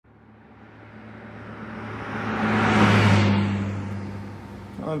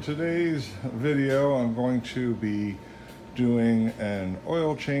On today's video, I'm going to be doing an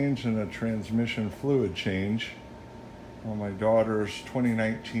oil change and a transmission fluid change on my daughter's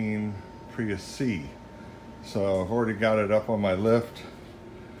 2019 Prius C. So I've already got it up on my lift,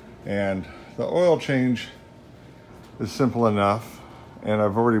 and the oil change is simple enough, and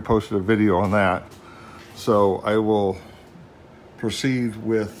I've already posted a video on that. So I will proceed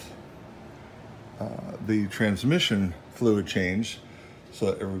with the transmission fluid change so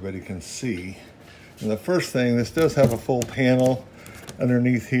that everybody can see. And the first thing, this does have a full panel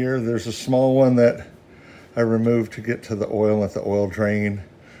underneath here. There's a small one that I removed to get to the oil and let the oil drain.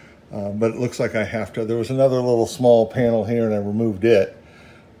 But it looks like I have to. There was another little small panel here and I removed it,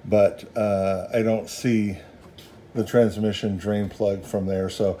 but I don't see the transmission drain plug from there.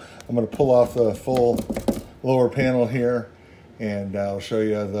 So I'm going to pull off the full lower panel here, and I'll show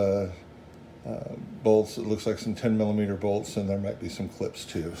you the bolts. It looks like some 10mm bolts, and there might be some clips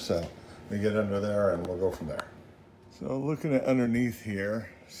too. So let me get under there and we'll go from there. So looking at underneath here,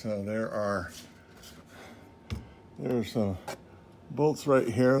 so there's some bolts right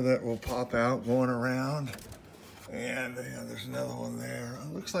here that will pop out going around, and yeah, there's another one there.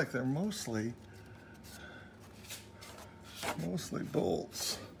 It looks like they're mostly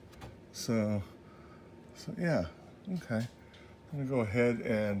bolts. So yeah, okay. I'm gonna go ahead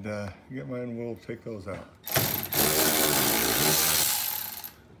and get mine. We'll take those out.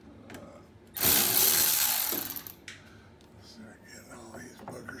 Start getting all these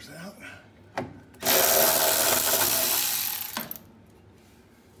boogers out.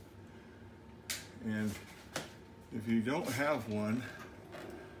 And if you don't have one,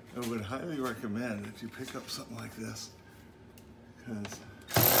 I would highly recommend that you pick up something like this, because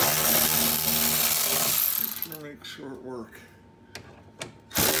it sure makes short work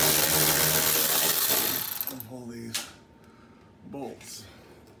of all these bolts.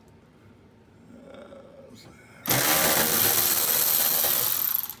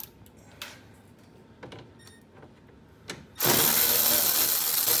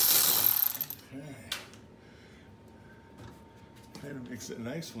 Kind of makes it a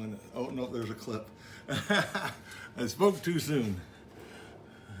nice one. Oh no, there's a clip. I spoke too soon.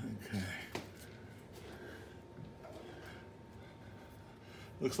 Okay.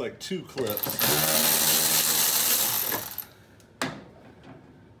 Looks like 2 clips.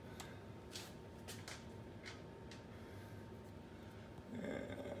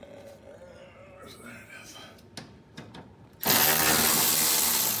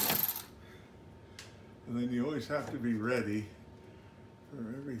 And then you always have to be ready for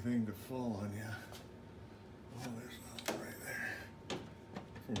everything to fall on you. Oh, there's nothing right there.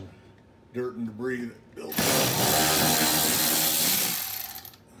 From dirt and debris that builds up.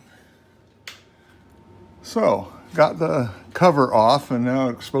 So, got the cover off, and now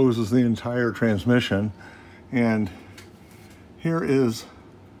it exposes the entire transmission. And here is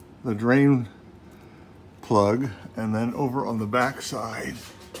the drain plug, and then over on the back side,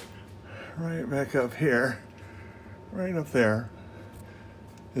 right back up here, right up there,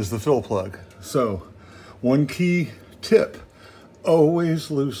 is the fill plug. So, one key tip, always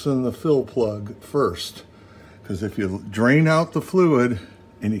loosen the fill plug first, because if you drain out the fluid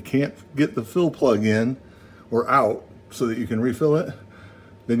and you can't get the fill plug in or out so that you can refill it,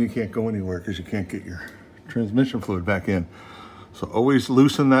 then you can't go anywhere because you can't get your transmission fluid back in. So always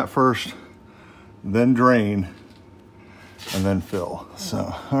loosen that first, then drain, and then fill.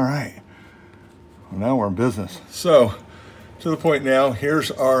 So, all right, well, now we're in business. So, to the point now, here's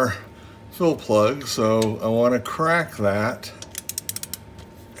our fill plug. So I want to crack that,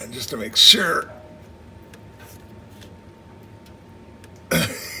 and just to make sure.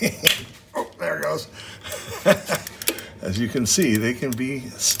 Oh, there it goes. As you can see, they can be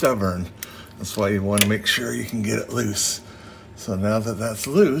stubborn. That's why you want to make sure you can get it loose. So now that that's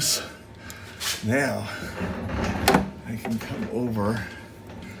loose, now I can come over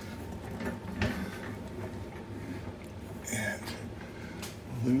and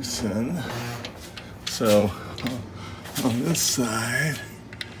loosen. So on this side,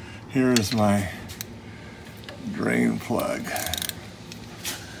 here is my drain plug.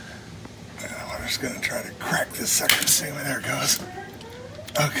 I'm just gonna try to crack this sucker. See where there it goes.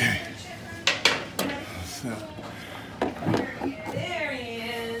 Okay. So. There he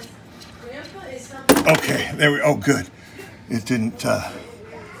is. Okay, there we. Oh, good. It didn't go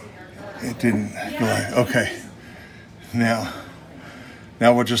like. Okay. Now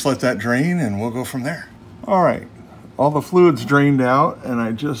we'll just let that drain, and we'll go from there. All right. All the fluid's drained out, and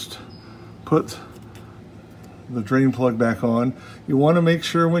I just put the drain plug back on. You want to make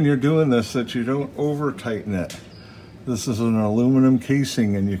sure when you're doing this that you don't over tighten it. This is an aluminum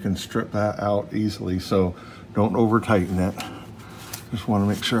casing and you can strip that out easily, so don't over tighten it. Just want to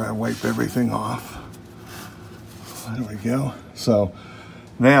make sure I wipe everything off. There we go. So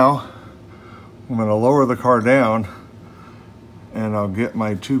now I'm going to lower the car down and I'll get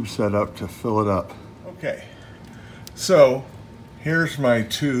my tube set up to fill it up. Okay, so here's my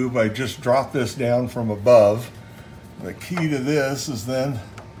tube. I just dropped this down from above. The key to this is then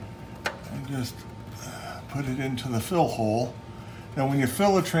I just put it into the fill hole. Now when you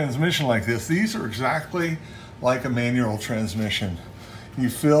fill a transmission like this, these are exactly like a manual transmission. You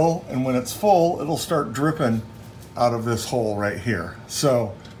fill, and when it's full, it'll start dripping out of this hole right here.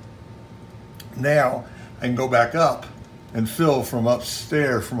 So now I can go back up and fill from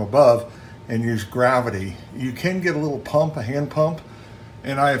upstairs, from above, and use gravity. You can get a little pump, a hand pump,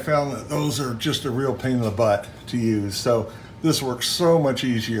 and I have found that those are just a real pain in the butt to use. So this works so much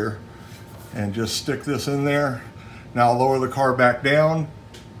easier. And just stick this in there. Now I'll lower the car back down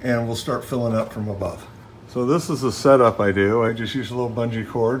and we'll start filling up from above. So this is the setup I do. I just use a little bungee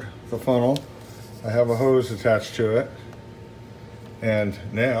cord, the funnel. I have a hose attached to it. And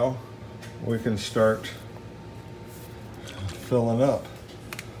now we can start filling up.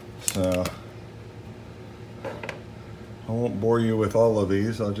 So I won't bore you with all of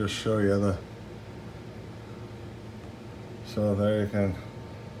these. I'll just show you the, so there you can,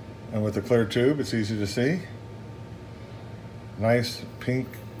 and with the clear tube, it's easy to see. Nice pink,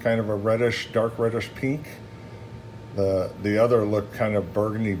 kind of a reddish, dark reddish pink. The other looked kind of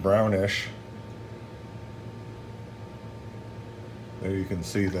burgundy brownish. There you can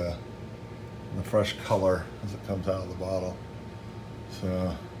see the fresh color as it comes out of the bottle.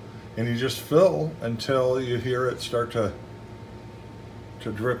 So, and you just fill until you hear it start to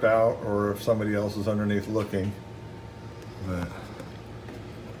drip out, or if somebody else is underneath looking. But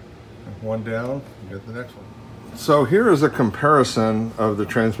one down, get the next one. So here is a comparison of the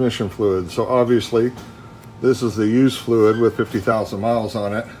transmission fluid. So obviously this is the used fluid with 50,000 miles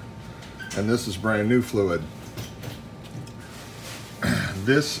on it, and this is brand new fluid.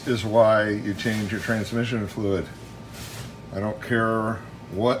 This is why you change your transmission fluid. I don't care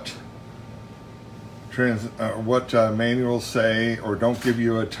what manuals say, or don't give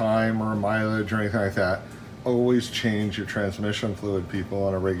you a time or a mileage or anything like that. Always change your transmission fluid, people,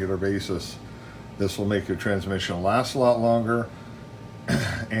 on a regular basis. This will make your transmission last a lot longer,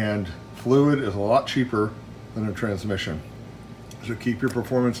 and fluid is a lot cheaper than a transmission. So keep your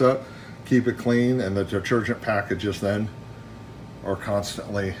performance up, keep it clean, and the detergent packages then are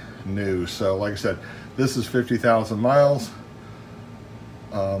constantly new. So like I said, this is 50,000 miles.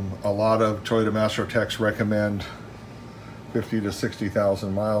 A lot of Toyota Master Techs recommend 50 to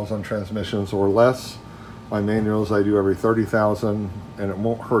 60,000 miles on transmissions or less. My manuals I do every 30,000, and it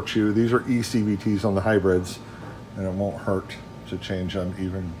won't hurt you. These are eCVTs on the hybrids, and it won't hurt to change them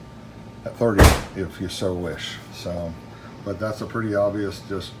even at 30 if you so wish. So, but that's a pretty obvious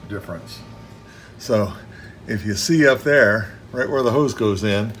just difference. So if you see up there, right where the hose goes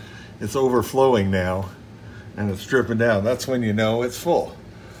in, it's overflowing now and it's dripping down. That's when you know it's full.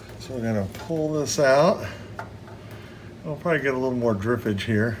 So we're gonna pull this out. We'll probably get a little more drippage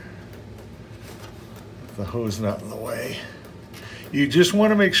here. The hose not in the way. You just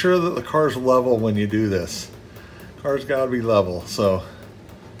want to make sure that the car's level when you do this. Car's got to be level. So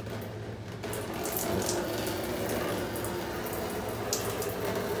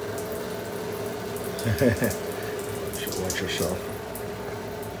watch yourself.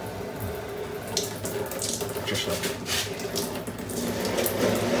 Watch yourself.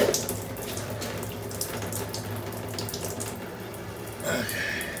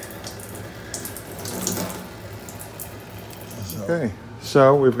 Okay,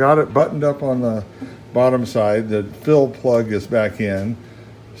 so we've got it buttoned up on the bottom side. The fill plug is back in.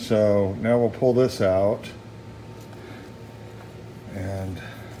 So now we'll pull this out. And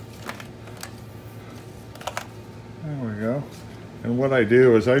there we go. And what I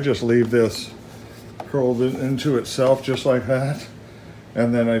do is I just leave this curled into itself just like that.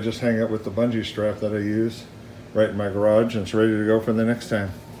 And then I just hang it with the bungee strap that I use right in my garage, and it's ready to go for the next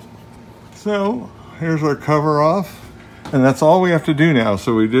time. So here's our cover off. And that's all we have to do now.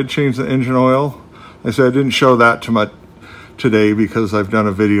 So we did change the engine oil. I said I didn't show that too much today because I've done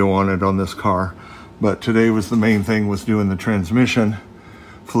a video on it on this car. But today was the main thing, was doing the transmission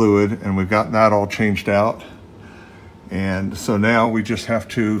fluid, and we've got that all changed out. And so now we just have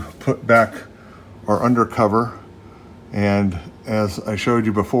to put back our undercover. And as I showed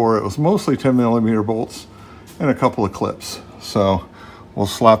you before, it was mostly 10mm bolts and a couple of clips. So we'll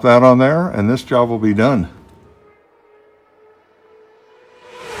slap that on there and this job will be done.